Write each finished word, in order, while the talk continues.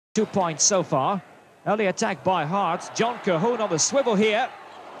2 points so far. Early attack by Hearts. John Cahoon on the swivel here.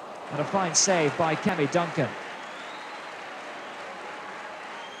 And a fine save by Cammy Duncan.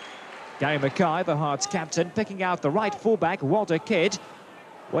 Gary Mackay, the Hearts captain, picking out the right fullback, Walter Kidd.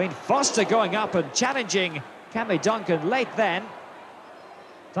 Wayne Foster going up and challenging Cammy Duncan late then.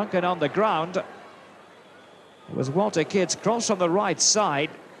 Duncan on the ground. It was Walter Kidd's cross on the right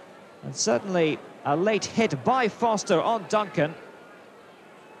side. And certainly a late hit by Foster on Duncan.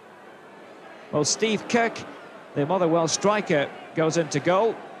 Well, Stevie Kirk, the Motherwell striker, goes into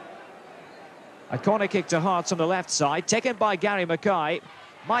goal. A corner kick to Hearts on the left side, taken by Gary Mackay.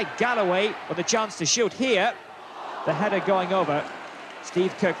 Mike Galloway with a chance to shoot here. The header going over.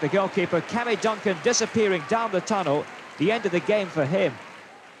 Stevie Kirk, the goalkeeper. Cammy Duncan disappearing down the tunnel. The end of the game for him.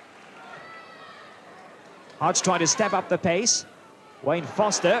 Hearts trying to step up the pace. Wayne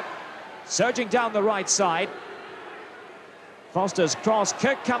Foster surging down the right side. Foster's cross,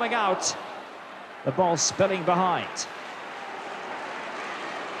 Kirk coming out. The ball spilling behind.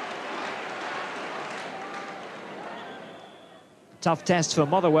 Tough test for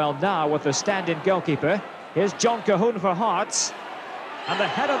Motherwell now with the stand-in goalkeeper. Here's John Cahoon for Hearts. And the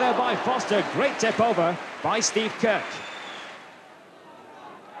header there by Foster. Great tip over by Stevie Kirk.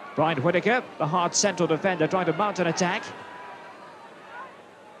 Brian Whittaker, the Hearts central defender, trying to mount an attack.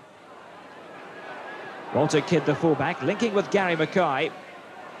 Walter Kidd, the fullback, linking with Gary Mackay.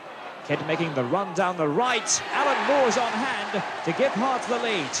 Kidd making the run down the right. Alan Moore's on hand to give Hearts the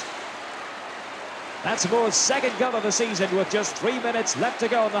lead. That's Moore's second goal of the season with just 3 minutes left to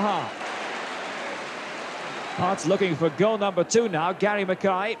go in the half. Hearts looking for goal number 2 now. Gary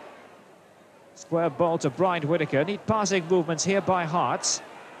Mackay. Square ball to Brian Whittaker. Neat passing movements here by Hearts.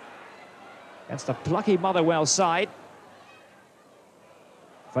 Against the plucky Motherwell side.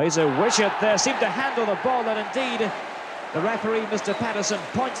 Fraser Wishart there seemed to handle the ball, and indeed the referee, Mr. Patterson,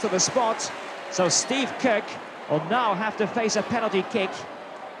 points to the spot. So Stevie Kirk will now have to face a penalty kick.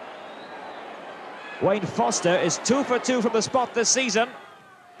 Wayne Foster is 2 for 2 from the spot this season.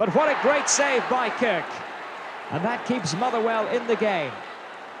 But what a great save by Kirk. And that keeps Motherwell in the game.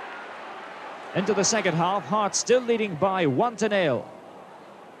 Into the second half, Hearts still leading by 1-0.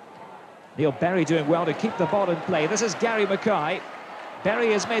 Neil Berry doing well to keep the ball in play. This is Gary Mackay.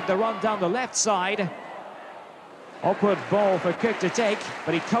 Berry has made the run down the left side. Awkward ball for Kirk to take,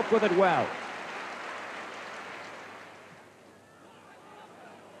 but he coped with it well.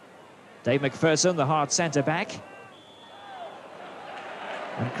 Dave McPherson, the Hearts centre-back.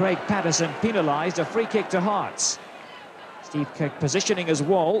 And Craig Patterson penalised, a free kick to Hearts. Stevie Kirk positioning his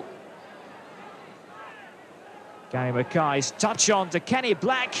wall. Gary Mackay's touch on to Kenny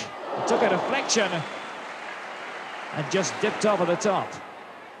Black. It took a deflection and just dipped over the top.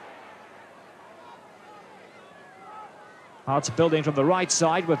 Hearts building from the right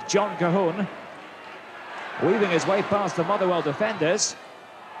side with John Cahoon. Weaving his way past the Motherwell defenders.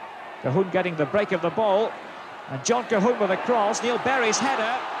 Cahoon getting the break of the ball. And John Cahoon with a cross. Neil Berry's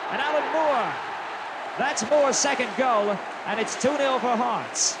header. And Alan Moore. That's Moore's second goal. And it's 2-0 for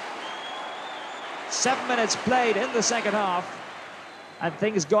Hearts. 7 minutes played in the second half. And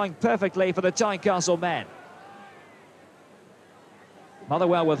things going perfectly for the Tynecastle men.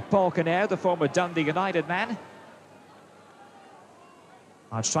 Motherwell with Paul Kinnaird, the former Dundee United man.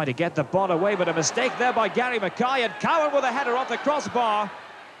 Hearts trying to get the ball away, but a mistake there by Gary Mackay. And Cowan with a header off the crossbar.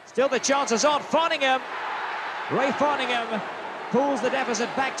 Still the chances on. Farningham. Ray Farningham pulls the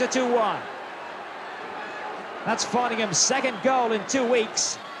deficit back to 2-1. That's Farningham's second goal in 2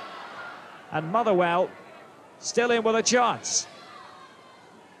 weeks. And Motherwell still in with a chance.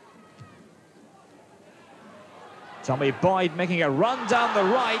 Tommy Boyd making a run down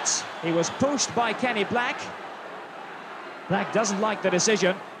the right. He was pushed by Kenny Black. Black doesn't like the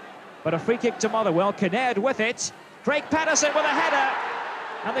decision, but a free kick to Motherwell. Kinnaird with it. Craig Patterson with a header,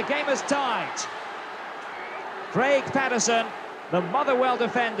 and the game is tied. Craig Patterson, the Motherwell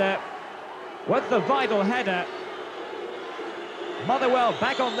defender, with the vital header. Motherwell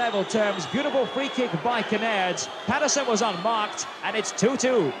back on level terms. Beautiful free kick by Kinnaird. Patterson was unmarked, and it's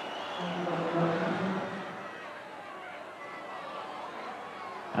 2-2.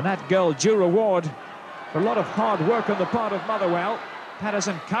 And that goal due reward for a lot of hard work on the part of Motherwell.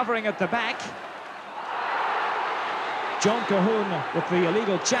 Patterson covering at the back. John Cahoon with the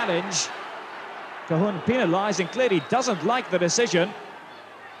illegal challenge. Cahoon penalised and clearly doesn't like the decision.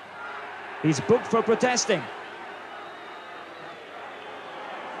 He's booked for protesting.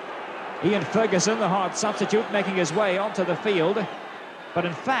 Ian Ferguson, the Hearts substitute, making his way onto the field. But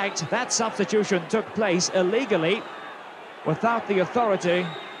in fact, that substitution took place illegally, without the authority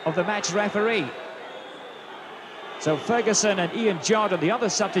of the match referee. So Ferguson and Ian Jordan, the other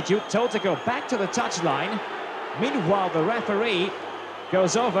substitute, told to go back to the touchline. Meanwhile, the referee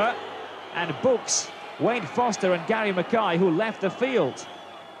goes over and books Wayne Foster and Gary Mackay, who left the field.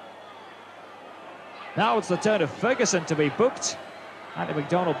 Now it's the turn of Ferguson to be booked. Andy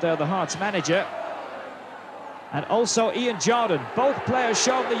McDonald there, the Hearts manager. And also Ian Jordan. Both players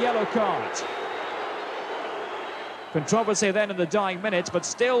shown the yellow card. Controversy then in the dying minutes, but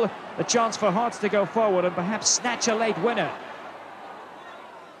still a chance for Hearts to go forward and perhaps snatch a late winner.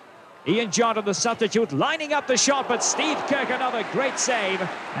 Ian Jordan, the substitute, lining up the shot, but Steve Kirk, another great save.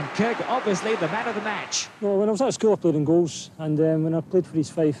 And Kirk, obviously, the man of the match. Well, when I was at school, I played in goals, and when I played for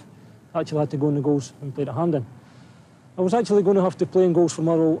East Fife, I actually had to go in the goals and played at Hampden. I was actually going to have to play in goals for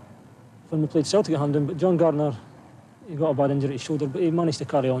Motherwell when we played Celtic at Hampden, but John Gardner, he got a bad injury to his shoulder, but he managed to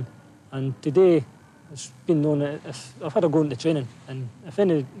carry on. And today, it's been known that if I've had a go into training, and if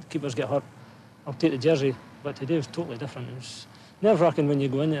any keepers get hurt, I'll take the jersey. But today was totally different. It was nerve-wracking when you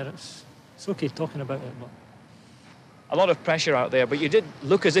go in there. It's okay talking about it, but A lot of pressure out there, but you did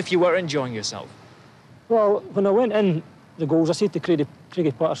look as if you were enjoying yourself. well, when I went in the goals, I said to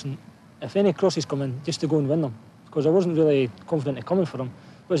Craigie Patterson, if any crosses come in, just to go and win them, because I wasn't really confident of coming for them.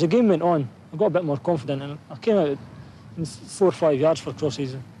 But as the game went on, I got a bit more confident, and I came out in 4 or 5 yards for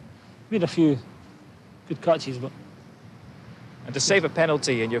crosses. Made a few good catches, but And to save a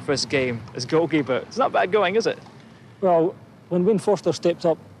penalty in your first game as goalkeeper, it's not bad going, is it? well, when Wayne Foster stepped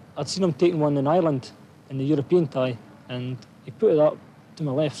up, I'd seen him taking one in Ireland in the European tie, and he put it up to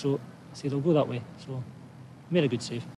my left, so I said, I'll go that way. So, made a good save.